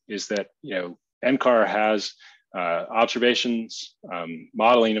NCAR has observations,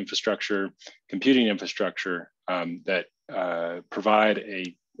 modeling infrastructure, computing infrastructure that provide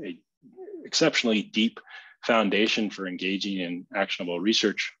a exceptionally deep foundation for engaging in actionable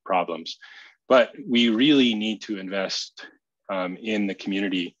research problems. But we really need to invest in the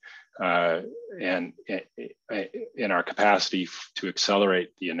community and in our capacity to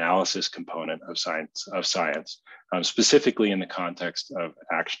accelerate the analysis component of science, specifically in the context of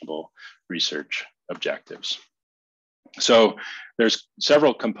actionable research objectives. So there's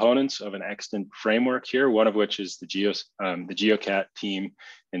several components of an extant framework here, one of which is the GeoCat team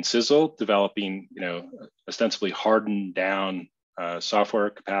in CISL developing, ostensibly hardened down software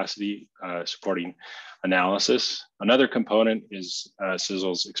capacity supporting analysis. Another component is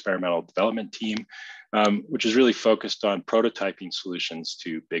CISL's experimental development team, which is really focused on prototyping solutions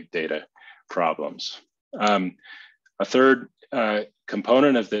to big data problems. A third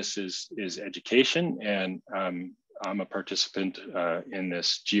component of this is education, and I'm a participant in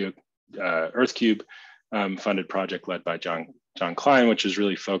this EarthCube funded project led by John Klein, which is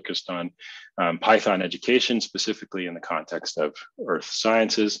really focused on Python education, specifically in the context of earth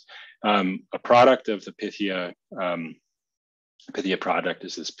sciences. A product of the Pythia project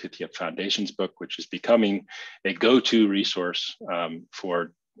is this Pythia Foundations book, which is becoming a go-to resource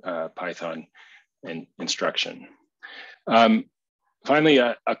for Python instruction. Finally,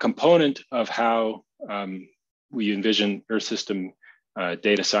 a component of how we envision Earth system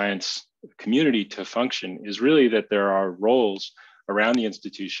data science community to function is really that there are roles around the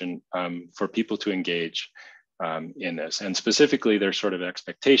institution for people to engage in this. And specifically, there's sort of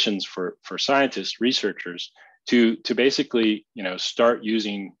expectations for scientists, researchers to basically, start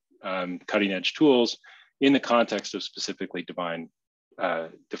using cutting edge tools in the context of specifically defined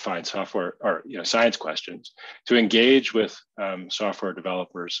software or science questions, to engage with software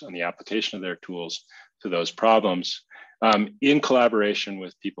developers on the application of their tools to those problems, in collaboration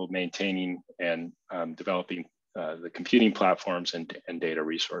with people maintaining and developing the computing platforms and data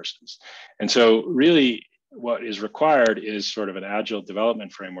resources. And so really what is required is sort of an agile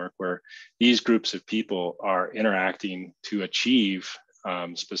development framework where these groups of people are interacting to achieve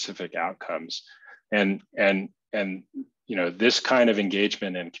specific outcomes. And this kind of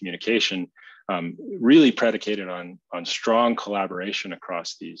engagement and communication really predicated on strong collaboration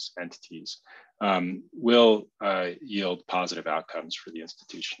across these entities will yield positive outcomes for the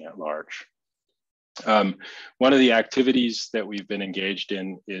institution at large. One of the activities that we've been engaged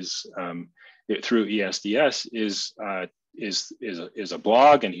in is through ESDS is a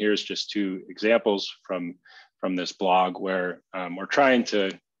blog, and here's just two examples from this blog where we're trying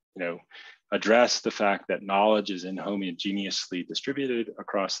to address the fact that knowledge is inhomogeneously distributed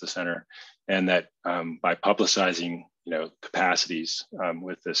across the center, and that by publicizing capacities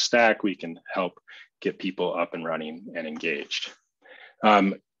with this stack, we can help get people up and running and engaged.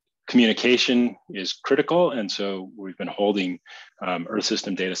 Communication is critical, and so we've been holding Earth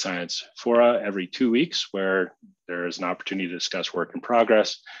System Data Science Fora every 2 weeks, where there is an opportunity to discuss work in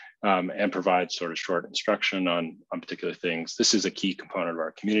progress and provide sort of short instruction on particular things. This is a key component of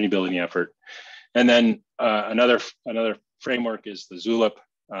our community building effort. And then another framework is the Zulip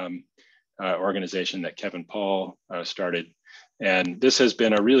organization that Kevin Paul started. And this has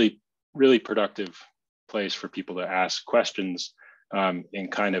been a really, really productive place for people to ask questions in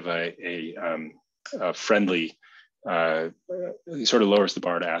kind of a friendly, sort of lowers the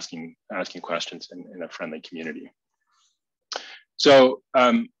bar to asking questions in a friendly community. So,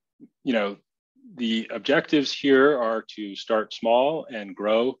 the objectives here are to start small and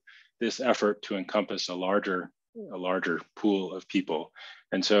grow this effort to encompass a larger pool of people.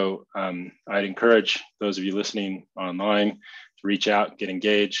 And so I'd encourage those of you listening online to reach out, get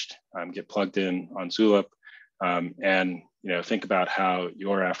engaged, get plugged in on Zulip, and think about how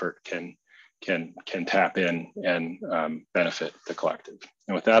your effort can tap in and benefit the collective.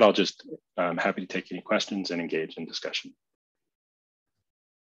 And with that, I'll just happy to take any questions and engage in discussion.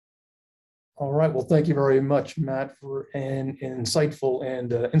 All right. Well, thank you very much, Matt, for an insightful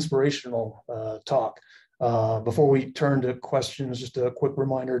and inspirational talk. Before we turn to questions, just a quick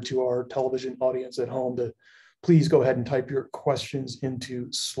reminder to our television audience at home to please go ahead and type your questions into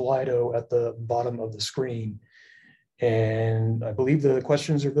Slido at the bottom of the screen. And I believe the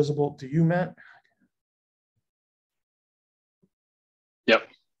questions are visible to you, Matt. Yep.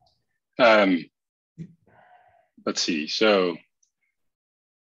 Let's see. So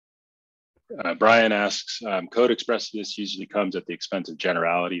Brian asks, code expressiveness usually comes at the expense of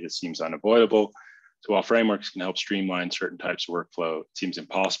generality. That seems unavoidable. So while frameworks can help streamline certain types of workflow, it seems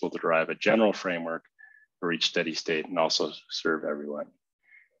impossible to derive a general framework for each steady state and also serve everyone.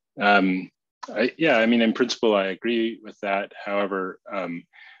 In principle, I agree with that. However,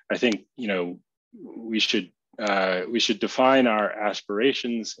 I think we should define our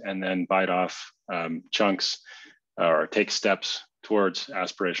aspirations and then bite off chunks or take steps towards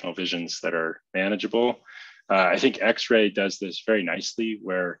aspirational visions that are manageable. I think X-Ray does this very nicely,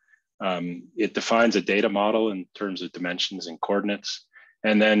 where it defines a data model in terms of dimensions and coordinates,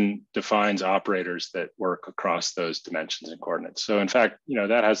 and then defines operators that work across those dimensions and coordinates. So in fact,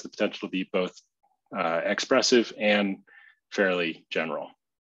 that has the potential to be both expressive and fairly general.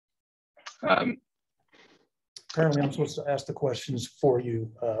 Apparently, I'm supposed to ask the questions for you,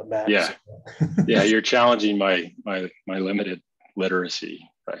 Matt. Yeah, yeah, you're challenging my limited literacy.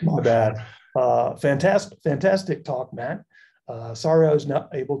 Right? My bad. Fantastic talk, Matt. Sorry I was not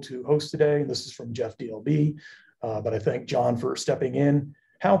able to host today. This is from Jeff DLB, but I thank John for stepping in.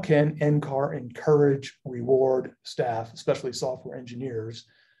 How can NCAR encourage, reward staff, especially software engineers,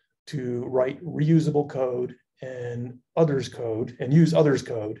 to write reusable code and use others'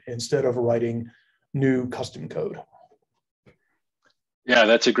 code instead of writing new custom code? Yeah,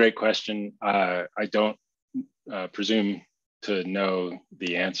 that's a great question. I don't presume to know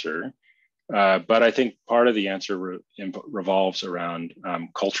the answer, but I think part of the answer revolves around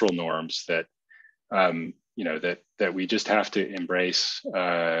cultural norms that that we just have to embrace.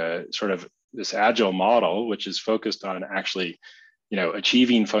 Sort of this agile model, which is focused on actually,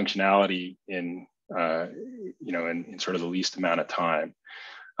 achieving functionality in in sort of the least amount of time.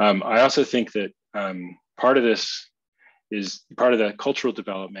 I also think that part of the cultural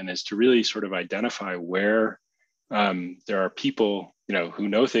development is to really sort of identify where there are people, who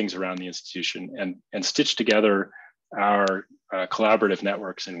know things around the institution and stitch together our collaborative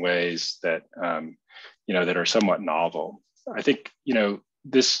networks in ways that, that are somewhat novel. I think,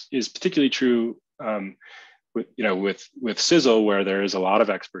 this is particularly true with CISL, where there is a lot of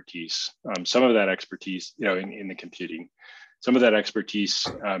expertise. Some of that expertise, in the computing, some of that expertise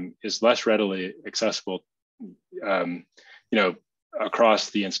is less readily accessible, across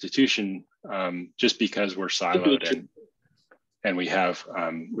the institution, just because we're siloed and we have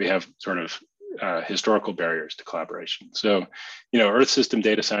sort of historical barriers to collaboration. So, Earth System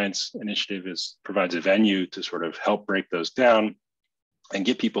Data Science Initiative provides a venue to sort of help break those down and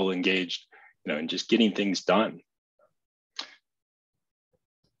get people engaged, in just getting things done.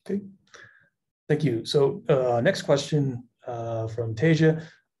 Okay, thank you. So next question from Tasia.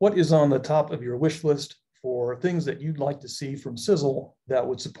 What is on the top of your wish list for things that you'd like to see from CISL that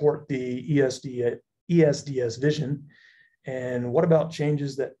would support the ESDS vision? And what about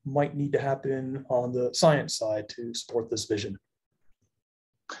changes that might need to happen on the science side to support this vision?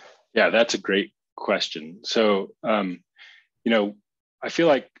 Yeah, that's a great question. So, I feel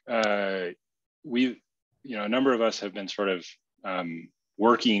like a number of us have been sort of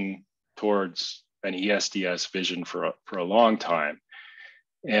working towards an ESDS vision for a long time.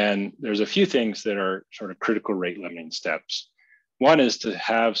 And there's a few things that are sort of critical rate limiting steps. One is to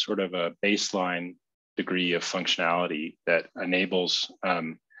have sort of a baseline degree of functionality that enables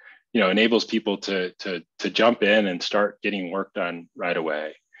people to jump in and start getting work done right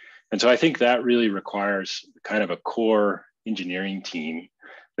away. And so I think that really requires kind of a core engineering team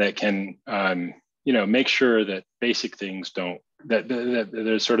that can make sure that basic things that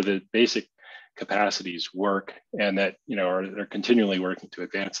there's sort of the basic capacities work, and that they're continually working to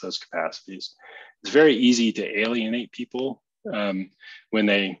advance those capacities. It's very easy to alienate people when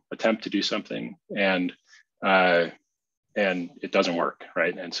they attempt to do something and it doesn't work,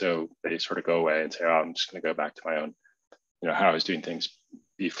 right? And so they sort of go away and say, "Oh, I'm just going to go back to my own, how I was doing things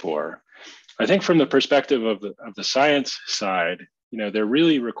before." I think from the perspective of the science side, there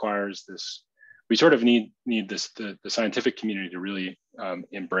really requires this. We sort of need this the scientific community to really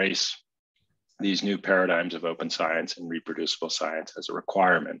embrace these new paradigms of open science and reproducible science as a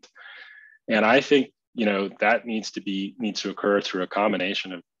requirement. And I think, that needs to occur through a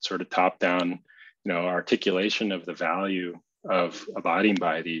combination of sort of top-down, articulation of the value of abiding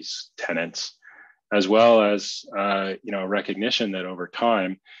by these tenets, as well as, recognition that over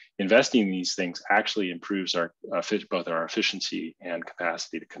time, investing in these things actually improves both our efficiency and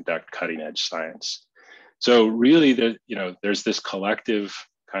capacity to conduct cutting-edge science. So really, there's this collective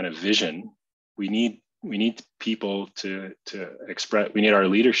kind of vision. We need people to express. We need our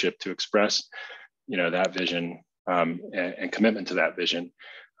leadership to express, that vision and commitment to that vision,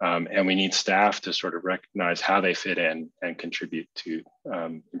 and we need staff to sort of recognize how they fit in and contribute to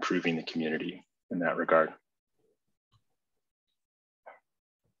improving the community in that regard.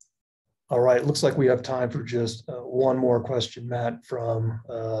 All right, looks like we have time for just one more question, Matt, from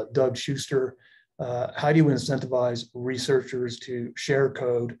Doug Schuster. How do you incentivize researchers to share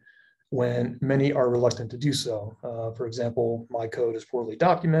code when many are reluctant to do so? For example, my code is poorly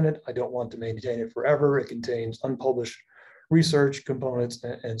documented. I don't want to maintain it forever. It contains unpublished research components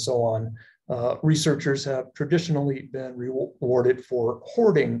and so on. Researchers have traditionally been rewarded for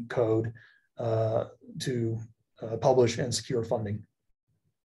hoarding code to publish and secure funding.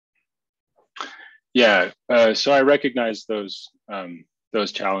 Yeah, so I recognize those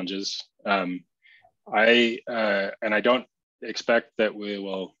challenges. I don't expect that we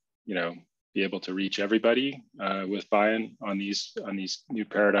will, be able to reach everybody with buy-in on these new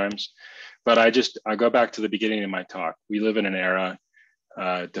paradigms. But I go back to the beginning of my talk. We live in an era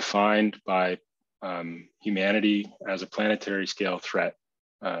defined by humanity as a planetary scale threat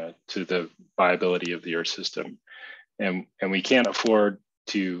to the viability of the Earth system, and we can't afford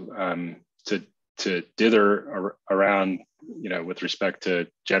to dither around, with respect to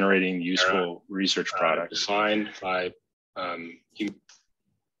generating useful research products defined by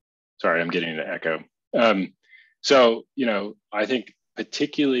sorry, I'm getting an echo. So, I think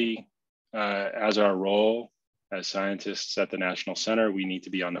particularly as our role as scientists at the National Center, we need to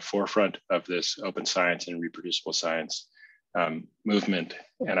be on the forefront of this open science and reproducible science movement.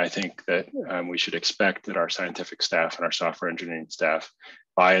 And I think that we should expect that our scientific staff and our software engineering staff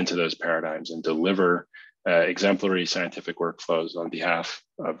buy into those paradigms and deliver exemplary scientific workflows on behalf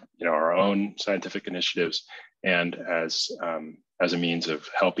of our own scientific initiatives, and as a means of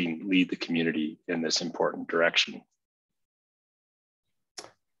helping lead the community in this important direction.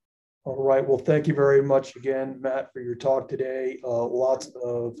 All right. Well, thank you very much again, Matt, for your talk today. Lots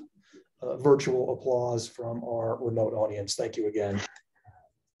of virtual applause from our remote audience. Thank you again.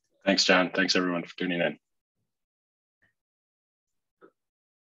 Thanks, John. Thanks, everyone, for tuning in.